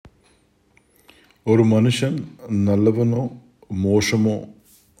ഒരു മനുഷ്യൻ നല്ലവനോ മോശമോ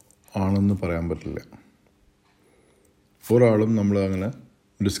ആണെന്ന് പറയാൻ പറ്റില്ല. ഒരാളും നമ്മൾ അങ്ങനെ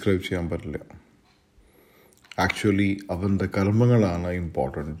ഡിസ്ക്രൈബ് ചെയ്യാൻ പറ്റില്ല. ആക്ച്വലി അവൻ്റെ കർമ്മങ്ങളാണ്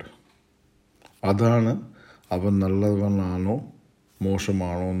ഇമ്പോർട്ടൻറ്റ്. അതാണ് അവൻ നല്ലവനാണോ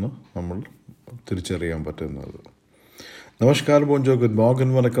മോശമാണോ എന്ന് നമ്മൾ തിരിച്ചറിയാൻ പറ്റുന്നത്. നമസ്കാരം, ബോൺജോ, ഗുഡ്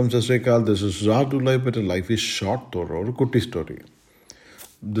മോർണിംഗ്, വണക്കം, സത് ശ്രീ അകാൽ. This is rag to life but life is short തോറോ, ഒരു കുട്ടി story.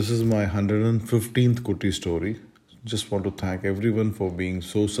 This is my 115th Kuti story. Just want to thank everyone for being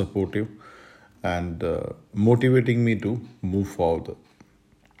so supportive and motivating me to move forward.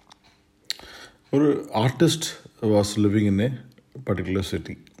 An artist was living in a particular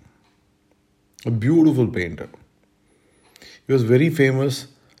city. A beautiful painter. He was very famous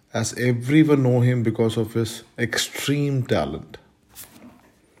as everyone know him because of his extreme talent.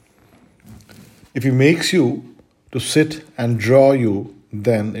 If he makes you to sit and draw you,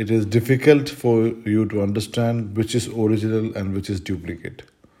 then it is difficult for you to understand which is original and which is duplicate.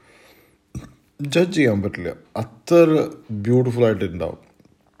 Judge ചെയ്യാൻ പറ്റില്ല, അത്ര beautiful ആയിട്ടുണ്ടാവും.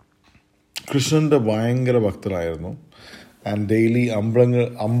 കൃഷ്ണൻ്റെ ഭയങ്കര ഭക്തനായിരുന്നു. And daily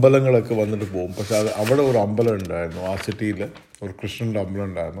അമ്പലങ്ങളൊക്കെ വന്നിട്ട് പോകും. പക്ഷെ അവിടെ ഒരു അമ്പലം ഉണ്ടായിരുന്നു, ആ സിറ്റിയിൽ ഒരു കൃഷ്ണൻ്റെ അമ്പലം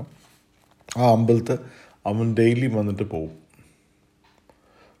ഉണ്ടായിരുന്നു. ആ അമ്പലത്തിൽ അവൻ ഡെയിലി വന്നിട്ട് പോകും.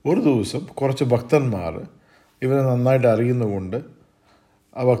 ഒരു ദിവസം കുറച്ച് ഭക്തന്മാർ ഇവനെ നന്നായിട്ട് അറിയുന്നതുകൊണ്ട്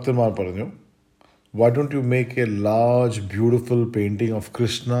ആ ഭക്തന്മാർ പറഞ്ഞു, why don't you make a large beautiful painting of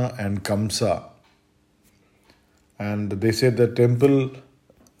Krishna and Kamsa? And they said the temple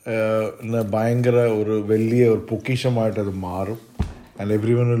ഭയങ്കര ഒരു വലിയ ഒരു പൊക്കിഷമായിട്ട് അത് മാറും. And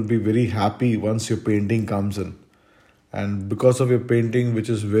everyone will be very happy once your painting comes in. And because of your painting,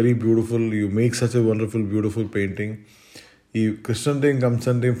 which is very beautiful, you make such a wonderful beautiful painting. ഈ കൃഷ്ണൻ്റെയും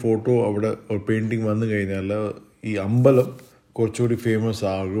കംസൻ്റെയും photo അവിടെ ഒരു painting വന്നു കഴിഞ്ഞാൽ ഈ അമ്പലം കുറച്ചുകൂടി ഫേമസ്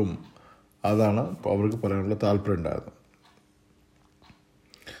ആകും. അതാണ് അവർക്ക് പറയാനുള്ള താല്പര്യം ഉണ്ടായത്.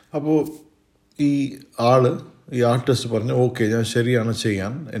 അപ്പോൾ ഈ ആർട്ടിസ്റ്റ് പറഞ്ഞു, ഓക്കെ, ഞാൻ ശരിയാണ്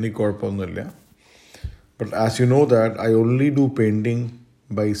ചെയ്യാൻ, എനിക്ക് കുഴപ്പമൊന്നുമില്ല. But as you know that I only do painting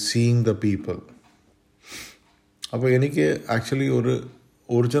by seeing the people. അപ്പോൾ എനിക്ക് ആക്ച്വലി ഒരു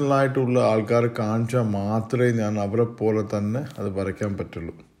ഒറിജിനലായിട്ടുള്ള ആൾക്കാരെ കാണിച്ചാൽ മാത്രമേ ഞാൻ അവരെ പോലെ തന്നെ അത് വരയ്ക്കാൻ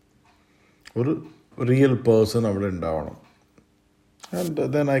പറ്റുള്ളൂ. ഒരു റിയൽ പേഴ്സൺ അവിടെ ഉണ്ടാവണം. And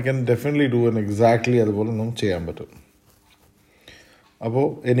then I can definitely do an exactly അതുപോലെ നമുക്ക് ചെയ്യാൻ പറ്റും. അപ്പോൾ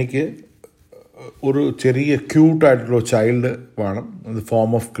എനിക്ക് ഒരു ചെറിയ ക്യൂട്ടായിട്ടുള്ള ചൈൽഡ് വേണം,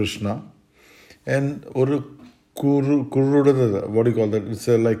 ഫോം ഓഫ് കൃഷ്ണ. ആൻഡ് ഒരു body call that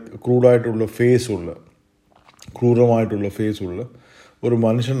it's like ക്രൂഡായിട്ടുള്ള ക്രൂരമായിട്ടുള്ള ഫേസുള്ള ഒരു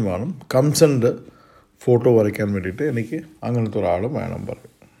മനുഷ്യൻ വേണം. കംസൻ്റെ ഫോട്ടോ വരയ്ക്കാൻ വേണ്ടിയിട്ട് എനിക്ക് അങ്ങനത്തെ ഒരാളും വേണം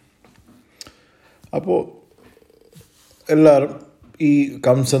പറയും. അപ്പോൾ എല്ലാവരും ഈ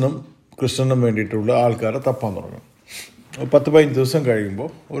കംസനും കൃഷ്ണനും വേണ്ടിയിട്ടുള്ള ആൾക്കാരെ തപ്പാൻ തുടങ്ങും. 10-15 ദിവസം കഴിയുമ്പോൾ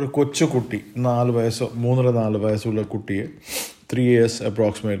ഒരു കൊച്ചു കുട്ടി, 3-4 വയസ്സുള്ള കുട്ടിയെ, 3 years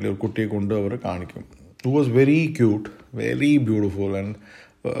അപ്രോക്സിമേറ്റ്ലി ഒരു കുട്ടിയെ കൊണ്ട് അവർ കാണിക്കും. Who was very cute, very beautiful and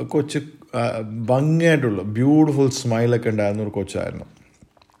കൊച്ച് ഭംഗിയായിട്ടുള്ള ബ്യൂട്ടിഫുൾ സ്മൈലൊക്കെ ഉണ്ടായിരുന്ന ഒരു കൊച്ചായിരുന്നു.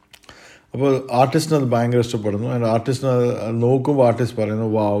 അപ്പോൾ ആർട്ടിസ്റ്റിന് അത് ഭയങ്കര ഇഷ്ടപ്പെടുന്നു. ആൻഡ് ആർട്ടിസ്റ്റിന് നോക്കുമ്പോൾ ആർട്ടിസ്റ്റ് പറയുന്നു,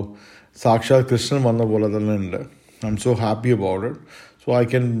 വാവ്, സാക്ഷാത് കൃഷ്ണൻ വന്ന പോലെ തന്നെ ഉണ്ട്. I M so happy about it. So I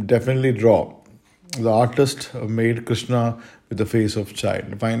can definitely draw. The artist made Krishna with the face of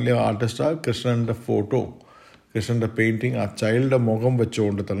child. Finally artist ആ കൃഷ്ണൻ്റെ ഫോട്ടോ, കൃഷ്ണൻ്റെ പെയിൻറ്റിങ് ആ ചൈൽഡിൻ്റെ മുഖം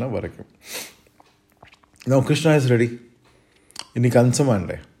വെച്ചുകൊണ്ട് തന്നെ വരയ്ക്കും. Now Krishna is ready. ഇനി കംസ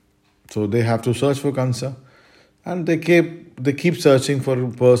വേണ്ടേ? So they have to search for Kamsa, and they keep searching for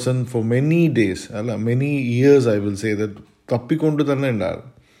a person for many days, many years. I will say that തപ്പിക്കൊണ്ട് തന്നെ ഉണ്ടാകും.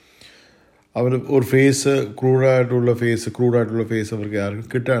 അവർ ഒരു ക്രൂഡായിട്ടുള്ള ഫേസ് അവർക്ക് ആർക്കും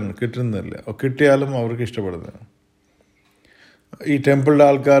കിട്ടുന്നില്ല. കിട്ടിയാലും അവർക്ക് ഇഷ്ടപ്പെടുന്നില്ല. ഈ ടെമ്പിളിൻ്റെ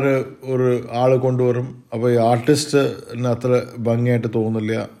ആൾക്കാർ ഒരു ആൾ കൊണ്ടുവരും. അപ്പോൾ ഈ ആർട്ടിസ്റ്റിന് അത്ര ഭംഗിയായിട്ട്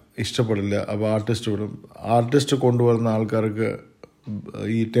തോന്നില്ല, ഇഷ്ടപ്പെടില്ല. അപ്പോൾ ആർട്ടിസ്റ്റ് കൊണ്ടുവരുന്ന ആൾക്കാർക്ക്,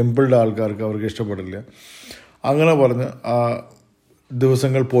 ഈ ടെമ്പിളിൻ്റെ ആൾക്കാർക്ക് അവർക്ക് ഇഷ്ടപ്പെടില്ല. അങ്ങനെ പറഞ്ഞ് ആ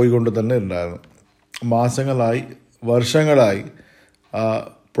ദിവസങ്ങൾ പോയിക്കൊണ്ട് തന്നെ ഉണ്ടായിരുന്നു. മാസങ്ങളായി, വർഷങ്ങളായി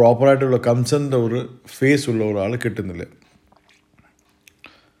പ്രോപ്പറായിട്ടുള്ള കംസൻ്റെ ഒരു ഫേസ് ഉള്ള ഒരാൾ കിട്ടുന്നില്ല.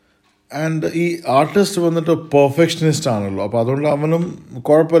 ആൻഡ് ഈ ആർട്ടിസ്റ്റ് വന്നിട്ട് പെർഫെക്ഷനിസ്റ്റ് ആണല്ലോ. അപ്പോൾ അതുകൊണ്ട് അവനും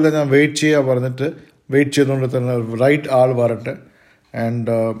കുഴപ്പമില്ല, ഞാൻ വെയിറ്റ് ചെയ്തുകൊണ്ട് തന്നെ റൈറ്റ് ആൾ വരട്ടെ.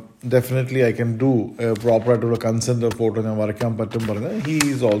 And definitely I can do പ്രോപ്പറായിട്ടുള്ള കൺസെൻ്റ് ഫോട്ടോ ഞാൻ വരയ്ക്കാൻ പറ്റും പറഞ്ഞ് he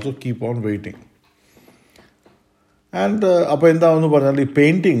is also keep on waiting. And അപ്പോൾ എന്താണെന്ന് പറഞ്ഞാൽ ഈ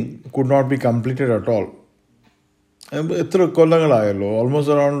painting could not be completed at all. എത്ര കൊല്ലങ്ങളായല്ലോ,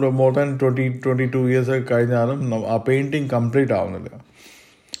 almost around more than 22 years കഴിഞ്ഞാലും ആ പെയിൻറ്റിങ് കംപ്ലീറ്റ് ആവുന്നില്ല.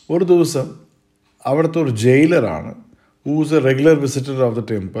 ഒരു ദിവസം അവിടുത്തെ ഒരു ജയിലറാണ്, who's a regular visitor of the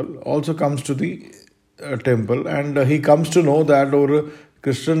temple, also comes to the temple, and he comes to know that ഒരു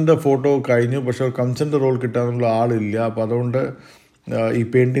കൃഷ്ണൻ്റെ ഫോട്ടോ കഴിഞ്ഞു, പക്ഷെ ഒരു കംസൻ്റെ റോൾ കിട്ടാനുള്ള ആളില്ല, അപ്പോൾ അതുകൊണ്ട് ഈ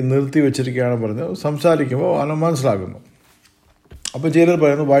പെയിൻറ്റിങ് നിർത്തി വെച്ചിരിക്കുകയാണ് പറഞ്ഞ് സംസാരിക്കുമ്പോൾ അവനെ മനസ്സിലാക്കുന്നു. അപ്പോൾ ജയിലർ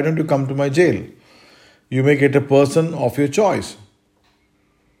പറയുന്നു, why don't you come to my jail? You may get a person of your choice.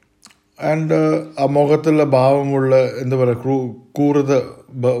 And ആ മുഖത്തുള്ള ഭാവമുള്ള എന്താ പറയുക ക്രൂരത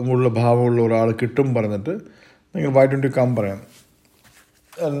ഉള്ള ഭാവമുള്ള ഒരാൾ കിട്ടും പറഞ്ഞിട്ട് നിങ്ങൾ why don't you come പറയാം.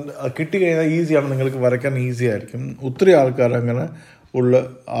 കിട്ടിക്കഴിഞ്ഞാൽ ഈസിയാണ്, നിങ്ങൾക്ക് വരയ്ക്കാൻ ഈസി ആയിരിക്കും. ഒത്തിരി ആൾക്കാർ അങ്ങനെ ഉള്ള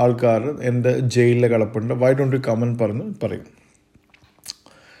ആൾക്കാർ എൻ്റെ ജയിലിലെ കിടപ്പുണ്ട്, why don't you come എന്ന് പറയും.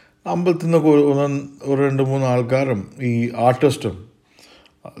 അമ്പലത്തിൽ നിന്നൊക്കെ ഒരു 2-3 ആൾക്കാരും ഈ ആർട്ടിസ്റ്റും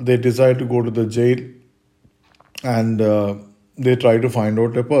they decide to go to the jail and they try to find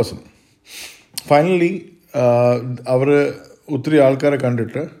out a person. Finally അവർ ഒത്തിരി ആൾക്കാരെ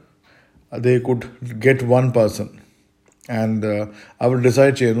കണ്ടിട്ട് they could get one person and our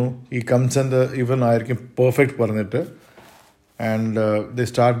decide ചെയ്യുന്നു ഈ കംസൻ്റെ ഇവനായിരിക്കും പെർഫെക്റ്റ് പറഞ്ഞിട്ട്. ആൻഡ് they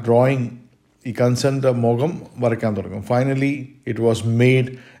start drawing ഈ കംസൻ്റെ മുഖം വരയ്ക്കാൻ തുടങ്ങും. Finally it was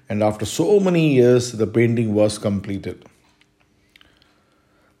made and after so many years the painting was completed.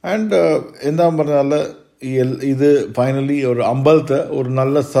 And എന്താ പറഞ്ഞാൽ ഇത് ഫൈനലി ഒരു അമ്പലത്തെ ഒരു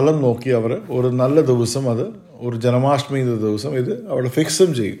നല്ല സ്ഥലം നോക്കി അവർ ഒരു നല്ല ദിവസം, അത് ഒരു ജന്മാഷ്ടമി ദിവസം ഇത് അവിടെ ഫിക്സും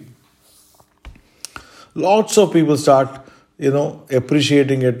ചെയ്യും. Lots of people start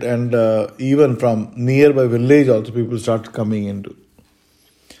appreciating it, and even from nearby village also people start coming into.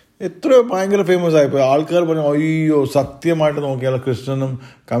 എത്രയോ ഭയങ്കര ഫേമസ് ആയിപ്പോയി. ആൾക്കാർ പറഞ്ഞു, അയ്യോ സത്യമായിട്ട് നോക്കിയാൽ കൃഷ്ണനും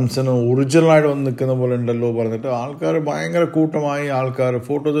കംസനും ഒറിജിനലായിട്ട് വന്ന് നിൽക്കുന്ന പോലെ ഉണ്ടല്ലോ പറഞ്ഞിട്ട് ആൾക്കാർ ഭയങ്കര കൂട്ടമായി ആൾക്കാർ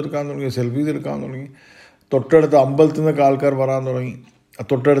ഫോട്ടോസ് എടുക്കാൻ തുടങ്ങി, സെൽഫീസ് എടുക്കാൻ തുടങ്ങി. തൊട്ടടുത്ത അമ്പലത്തിൽ നിന്നൊക്കെ ആൾക്കാർ വരാൻ തുടങ്ങി,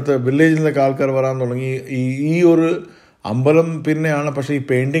 തൊട്ടടുത്ത വില്ലേജിൽ നിന്നൊക്കെ ആൾക്കാർ വരാൻ തുടങ്ങി. ഈ ഒരു അമ്പലം പിന്നെയാണ്, പക്ഷേ ഈ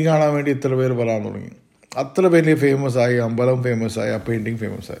പെയിൻറ്റിങ് കാണാൻ വേണ്ടി ഇത്ര പേര് വരാൻ തുടങ്ങി. അത്ര വലിയ ഫേമസ് ആയി, അമ്പലം ഫേമസ് ആയി, ആ പെയിൻറ്റിങ്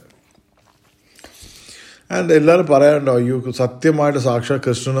ഫേമസ് ആയി. ആൻഡ് എല്ലാവരും പറയാറുണ്ടോ, അയ്യോ സത്യമായിട്ട് സാക്ഷാൽ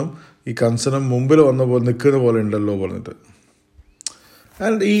കൃഷ്ണനും ഈ കംസനും മുമ്പിൽ വന്ന പോലെ നിൽക്കുന്ന പോലെ ഉണ്ടല്ലോ പറഞ്ഞിട്ട്.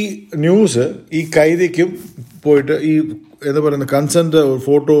 ആൻഡ് ഈ ന്യൂസ് ഈ കൈദിക്കും പോയിട്ട് ഈ എന്താ പറയുന്നത് കംസൻ്റെ ഒരു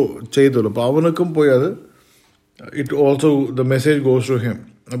ഫോട്ടോ ചെയ്തല്ലോ, അപ്പോൾ അവനക്കും പോയി അത് it also the message goes to him.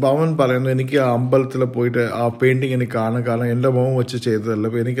 അപ്പോൾ അവൻ പറയുന്നു, എനിക്ക് ആ അമ്പലത്തിൽ പോയിട്ട് ആ പെയിൻറ്റിങ് എനിക്ക് കാണാൻ, കാരണം എൻ്റെ മുഖം വെച്ച് ചെയ്തതല്ല,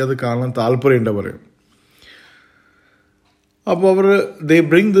 അപ്പോൾ എനിക്കത് കാണാൻ താല്പര്യമുണ്ട് പറയും. അപ്പോൾ അവർ ദേ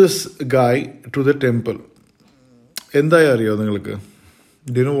bring this guy to the temple. എന്തായി അറിയോ നിങ്ങൾക്ക്?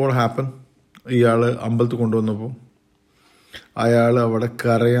 Do you know what happen? ഇയാൾ അമ്പലത്തിൽ കൊണ്ടുവന്നപ്പോൾ അയാൾ അവിടെ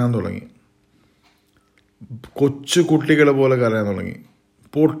കരയാൻ തുടങ്ങി. കൊച്ചു കുട്ടികളെ പോലെ കരയാൻ തുടങ്ങി,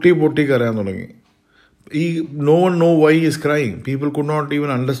 പൊട്ടി കരയാൻ തുടങ്ങി. No one know why he is crying. People could not even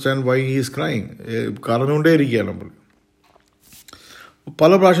understand why he is crying. കരഞ്ഞുകൊണ്ടേ ഇരിക്കുകയാണ് നമ്മൾ.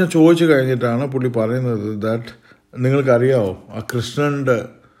 പല പ്രാവശ്യം ചോദിച്ചു കഴിഞ്ഞിട്ടാണ് പുള്ളി പറയുന്നത് ദാറ്റ് നിങ്ങൾക്കറിയാവോ ആ കൃഷ്ണൻ്റെ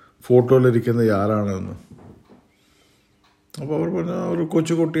ഫോട്ടോയിലിരിക്കുന്നത് ആരാണെന്ന്. അപ്പോൾ അവർ പറഞ്ഞ ഒരു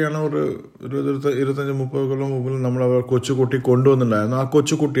കൊച്ചുകുട്ടിയാണ്, ഒരു 25-30 കൊല്ലം മുമ്പിൽ നമ്മൾ അവർ കൊച്ചുകുട്ടി കൊണ്ടുവന്നിട്ടുണ്ടായിരുന്നു, ആ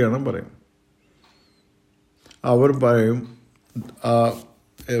കൊച്ചുകുട്ടിയാണ് പറയും. അവർ പറയും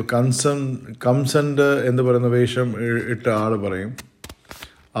കംസൻ്റെ എന്ന് പറയുന്ന വേഷം ഇട്ട ആൾ പറയും,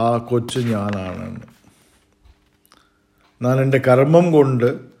 ആ കൊച്ചു ഞാനാണെന്ന്. ഞാൻ എൻ്റെ കർമ്മം കൊണ്ട്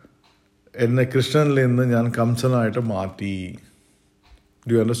എന്നെ കൃഷ്ണനിൽ നിന്ന് ഞാൻ കംസനായിട്ട് മാറ്റി.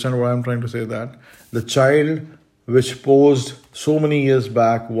 Do you understand what I'm trying to say? That the child which posed so many years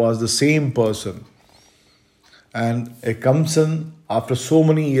back was the same person, and a Kamsan after so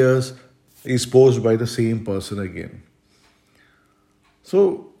many years is posed by the same person again. So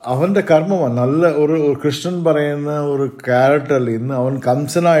അവൻ്റെ കർമ്മമാണ് നല്ല ഒരു കൃഷ്ണൻ പറയുന്ന ഒരു ക്യാരക്ടറിൽ നിന്ന് അവൻ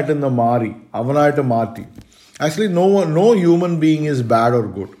കംസനായിട്ട് നിന്ന് മാറി, അവനായിട്ട് മാറ്റി. Actually no human being is bad or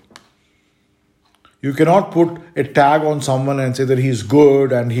good. You cannot put a tag on someone and say that he is good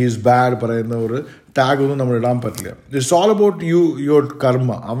and he is bad പറയുന്ന ഒരു ടാഗ് ഒന്നും നമ്മൾ ഇടാൻ പറ്റില്ല. ഇറ്റ്സ് ഓൾ അബൌട്ട് യുവർ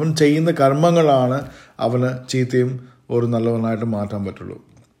കർമ്മ. അവൻ ചെയ്യുന്ന കർമ്മങ്ങളാണ് അവന് ചീത്തയും ഒരു നല്ലവനായിട്ട് മാറ്റാൻ പറ്റുള്ളൂ.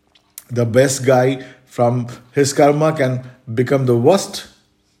 The best guy from his karma can become the worst.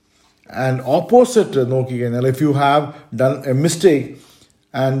 And opposite നോക്കിക്കഴിഞ്ഞാൽ, if you have done a mistake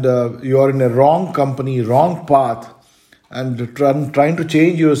and you are in a wrong company, wrong path, and trying to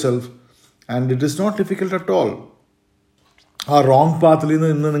change yourself, and it is not difficult at all. ആ wrong പാത്തിൽ നിന്ന്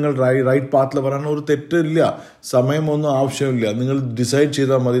ഇന്ന് നിങ്ങൾ right പാത്തിൽ വരാൻ ഒരു തെറ്റില്ല, സമയമൊന്നും ആവശ്യമില്ല. നിങ്ങൾ ഡിസൈഡ്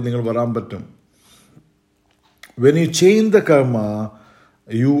ചെയ്താൽ മതി, നിങ്ങൾ വരാൻ പറ്റും. When you change the karma,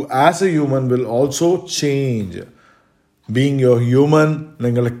 you as a human will also change. Being your human,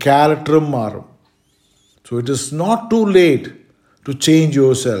 നിങ്ങളുടെ ക്യാരക്ടറും മാറും. So it is not too late to change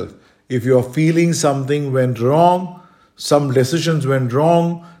yourself. If you are feeling something went wrong, some decisions went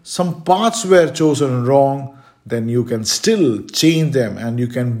wrong, some paths were chosen wrong, then you can still change them and you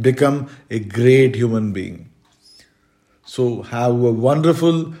can become a great human being. So have a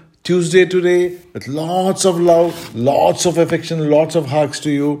wonderful Tuesday today with lots of love, lots of affection, lots of hugs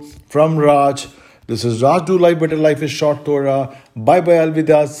to you from Raj. This is Raj Do Life Better Life is Short Torah. Bye bye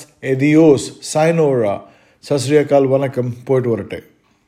alvidas, adios, sayonara, sasriyakal, vanakkam, poitu varate.